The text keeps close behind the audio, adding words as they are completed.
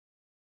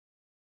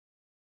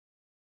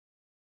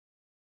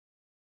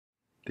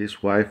This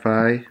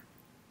Wi-Fi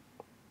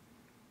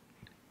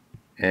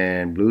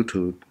and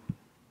Bluetooth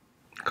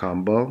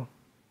combo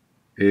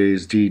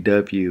is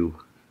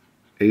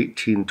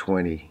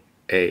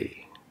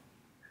DW1820a,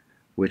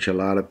 which a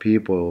lot of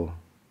people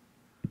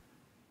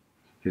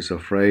is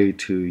afraid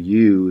to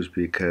use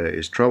because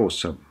it's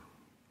troublesome.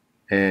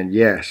 And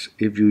yes,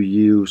 if you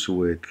use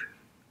with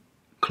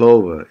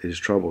Clover, it's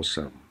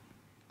troublesome.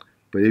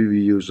 But if you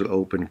use an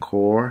open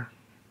core,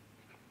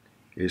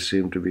 it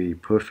seems to be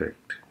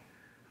perfect.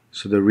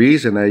 So the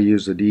reason I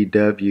use the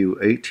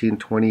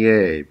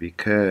DW1820a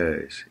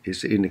because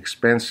it's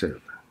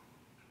inexpensive.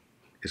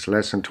 It's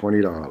less than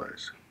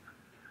 $20.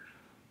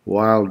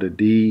 While the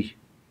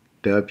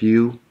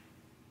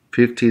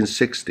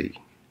DW1560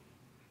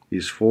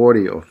 is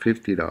 $40 or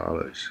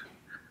 $50,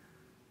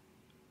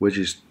 which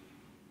is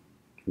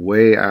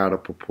way out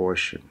of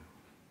proportion.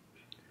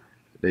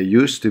 They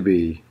used to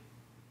be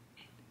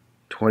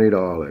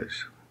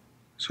 $20.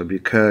 So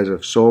because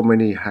of so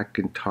many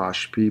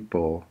Hackintosh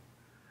people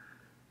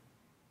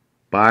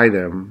buy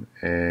them,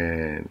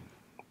 and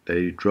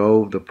they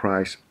drove the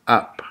price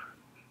up.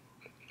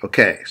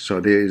 Okay,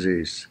 so this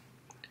is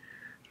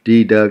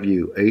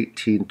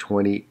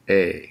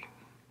DW1820a.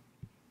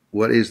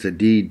 What is the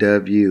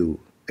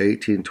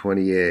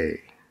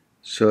DW1820a?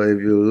 So if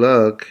you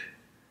look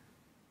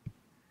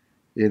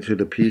into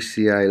the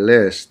PCI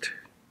list,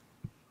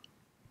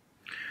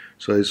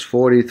 so it's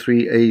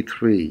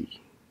 43A3,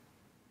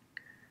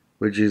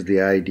 which is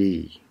the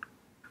ID,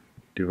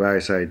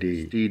 device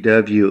ID.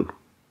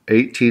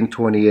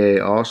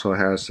 DW1820a also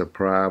has a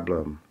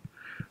problem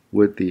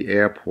with the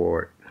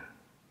airport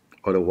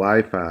or the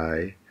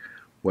Wi-Fi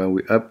when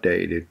we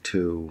update it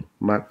to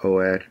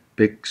macOS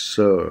Big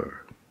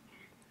Sur.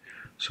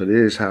 So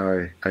this is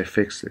how I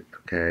fix it,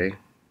 okay?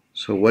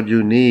 So what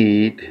you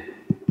need,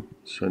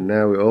 so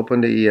now we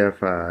open the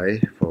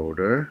EFI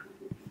folder,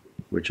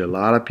 which a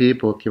lot of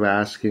people keep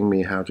asking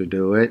me how to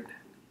do it.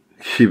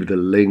 Give the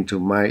link to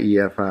my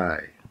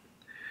EFI.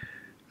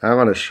 I'm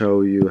going to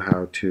show you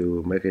how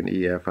to make an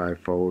EFI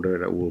folder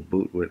that will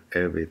boot with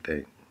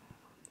everything.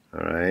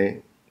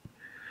 Alright.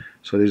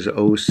 So this is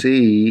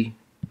OC.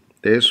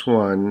 This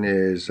one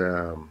is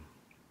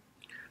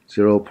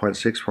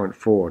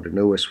 0.6.4, the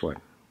newest one.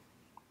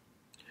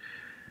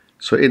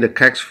 So in the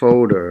kext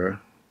folder,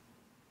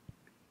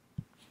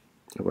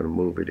 I'm going to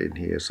move it in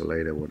here so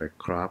later when I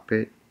crop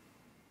it,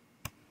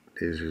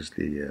 this is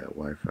the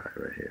Wi-Fi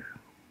right here.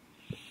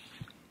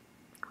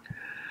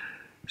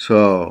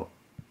 So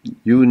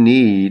you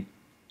need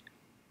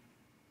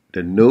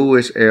the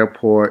newest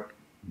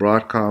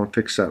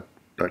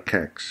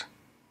airportbrcmfixup.kext.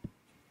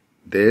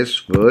 This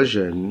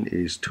version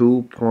is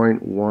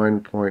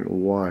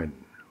 2.1.1.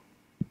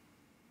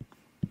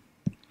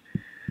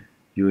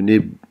 You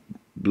need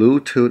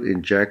Bluetooth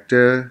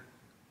injector,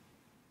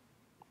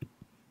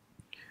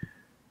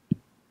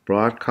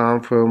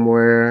 Broadcom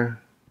firmware,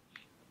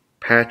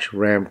 patch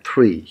RAM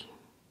 3.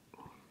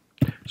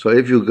 So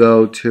if you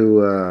go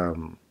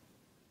to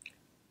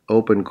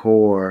Open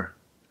Core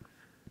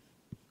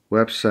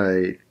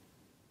website,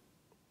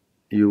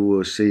 you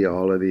will see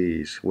all of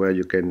these where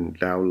you can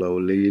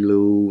download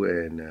Lilu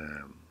and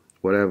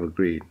whatever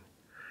green.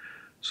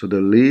 So the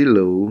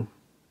Lilu,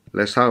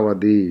 let's talk about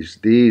these.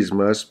 These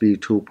must be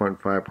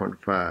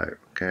 2.5.5,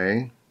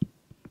 okay?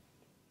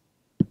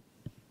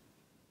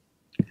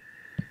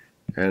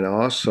 And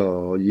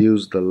also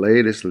use the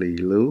latest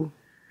Lilu,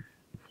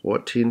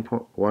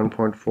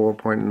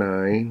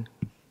 1.4.9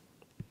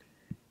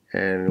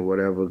 and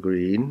whatever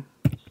green,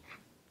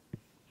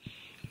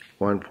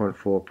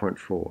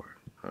 1.4.4.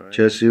 Right.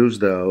 Just use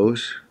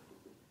those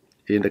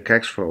in the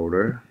kext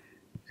folder,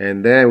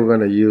 and then we're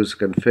going to use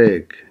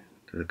config.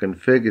 The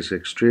config is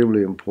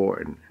extremely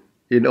important.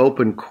 In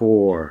Open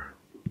Core,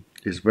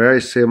 it's very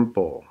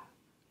simple.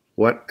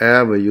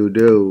 Whatever you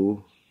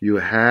do, you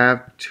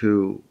have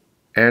to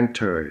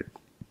enter it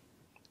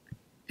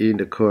in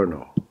the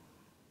kernel.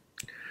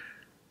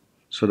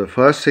 So the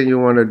first thing you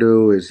want to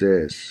do is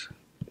this.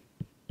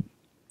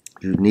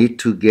 You need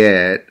to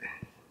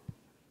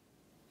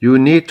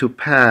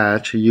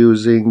patch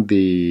using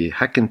the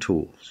hacking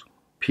tools.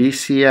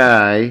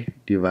 PCI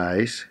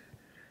device.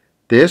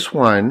 This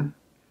one,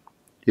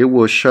 it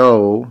will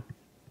show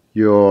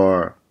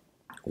your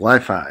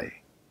Wi-Fi.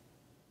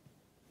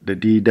 The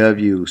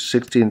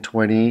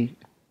DW1620.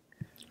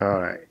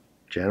 Alright,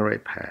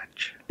 generate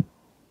patch.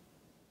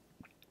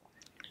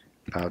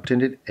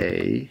 Alternate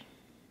A,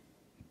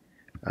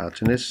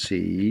 alternate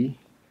C,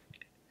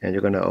 and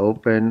you're going to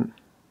open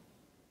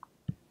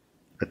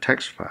a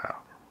text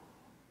file.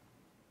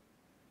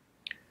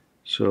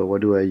 So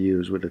what do I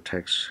use with the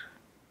text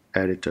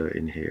editor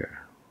in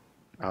here?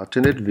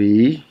 Alternate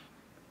V,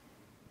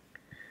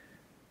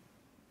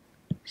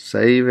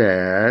 save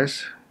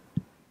as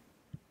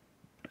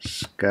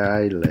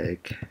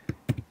Skylake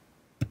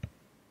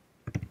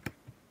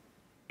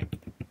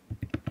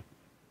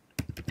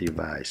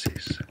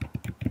devices.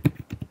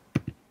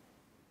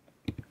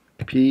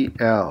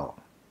 PL,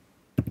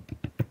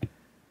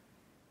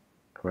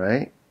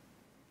 right?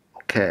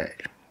 Okay,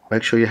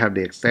 make sure you have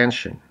the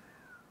extension.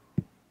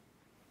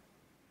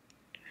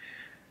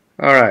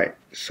 Alright,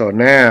 so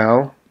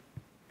now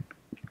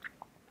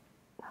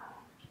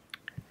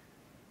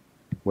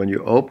when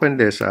you open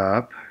this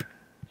up,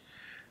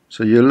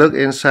 so you look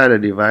inside the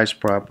device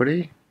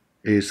property,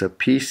 is a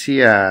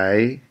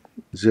PCI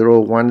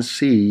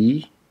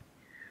 01C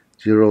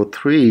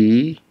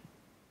 03.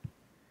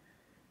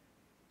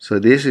 So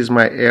this is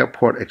my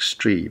airport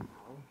extreme.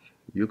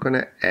 You're going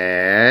to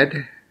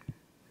add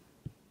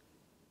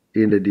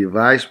in the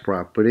device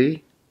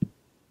property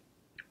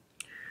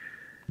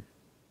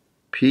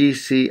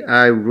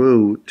PCI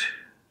root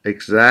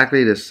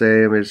exactly the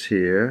same as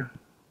here.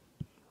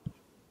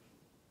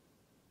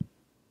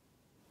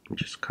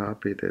 Just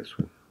copy this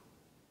one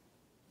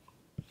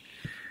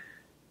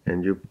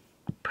and you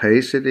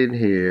paste it in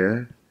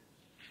here.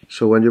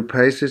 So when you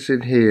paste this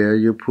in here,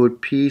 you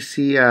put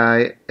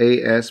PCI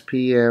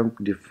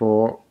ASPM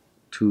default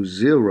to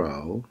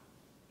 0,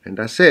 and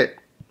that's it.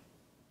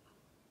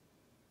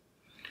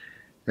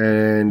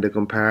 And the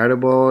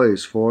compatible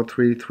is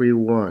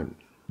 4331.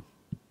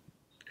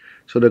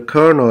 So the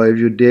kernel, if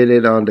you did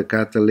it on the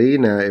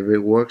Catalina, if it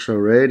works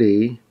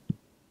already,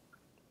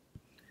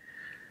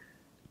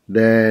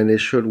 then it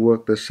should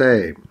work the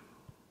same.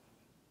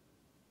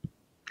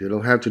 You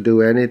don't have to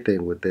do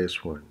anything with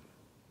this one.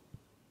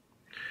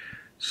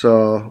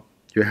 So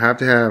you have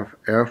to have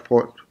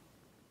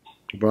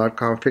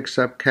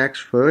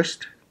airportbrcmfixup.kext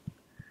first,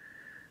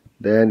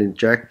 then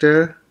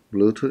injector,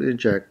 Bluetooth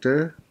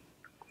injector,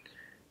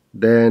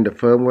 then the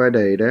firmware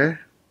data,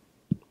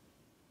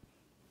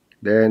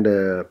 then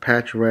the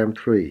patch RAM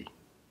 3.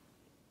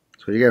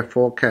 So you get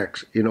 4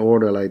 kext in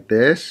order like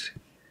this.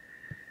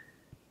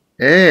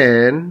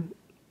 And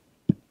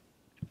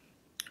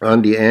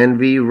on the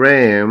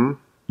NVRAM,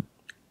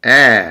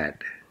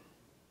 add.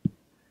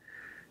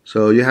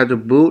 So you have to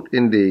put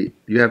the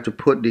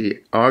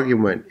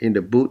argument in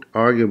the boot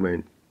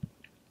argument.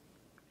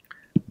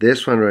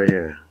 This one right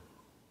here.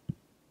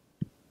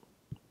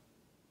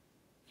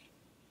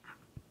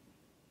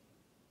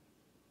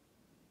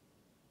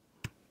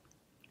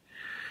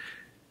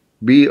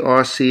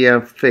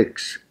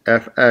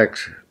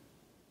 brcmfixup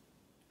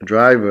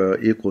driver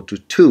equal to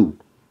 2.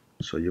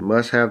 So you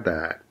must have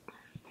that.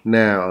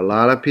 Now a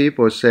lot of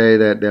people say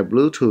that their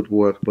Bluetooth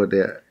works but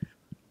their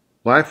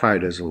Wi-Fi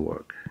doesn't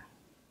work.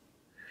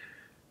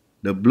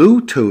 The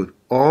Bluetooth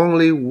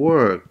only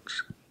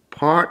works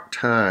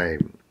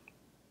part-time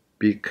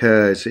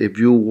because if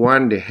you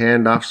want the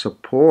handoff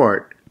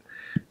support,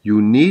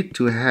 you need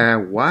to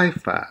have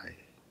Wi-Fi.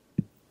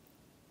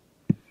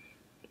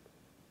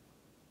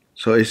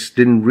 So it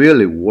didn't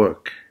really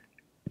work.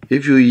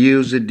 If you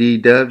use the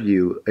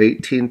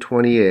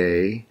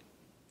DW1820a,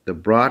 the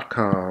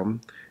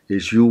Broadcom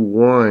is you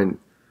want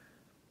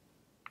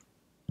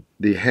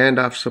the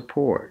handoff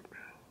support.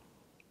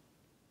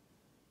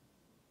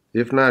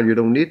 If not, you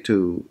don't need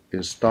to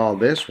install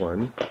this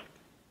one.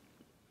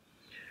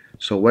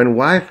 So when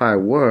Wi-Fi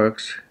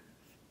works,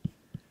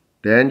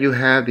 then you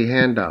have the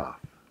handoff.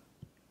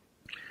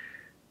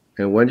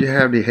 And when you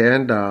have the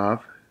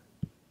handoff,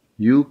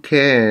 you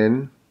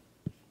can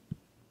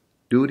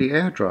do the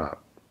airdrop.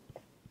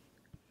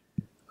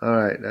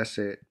 Alright, that's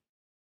it.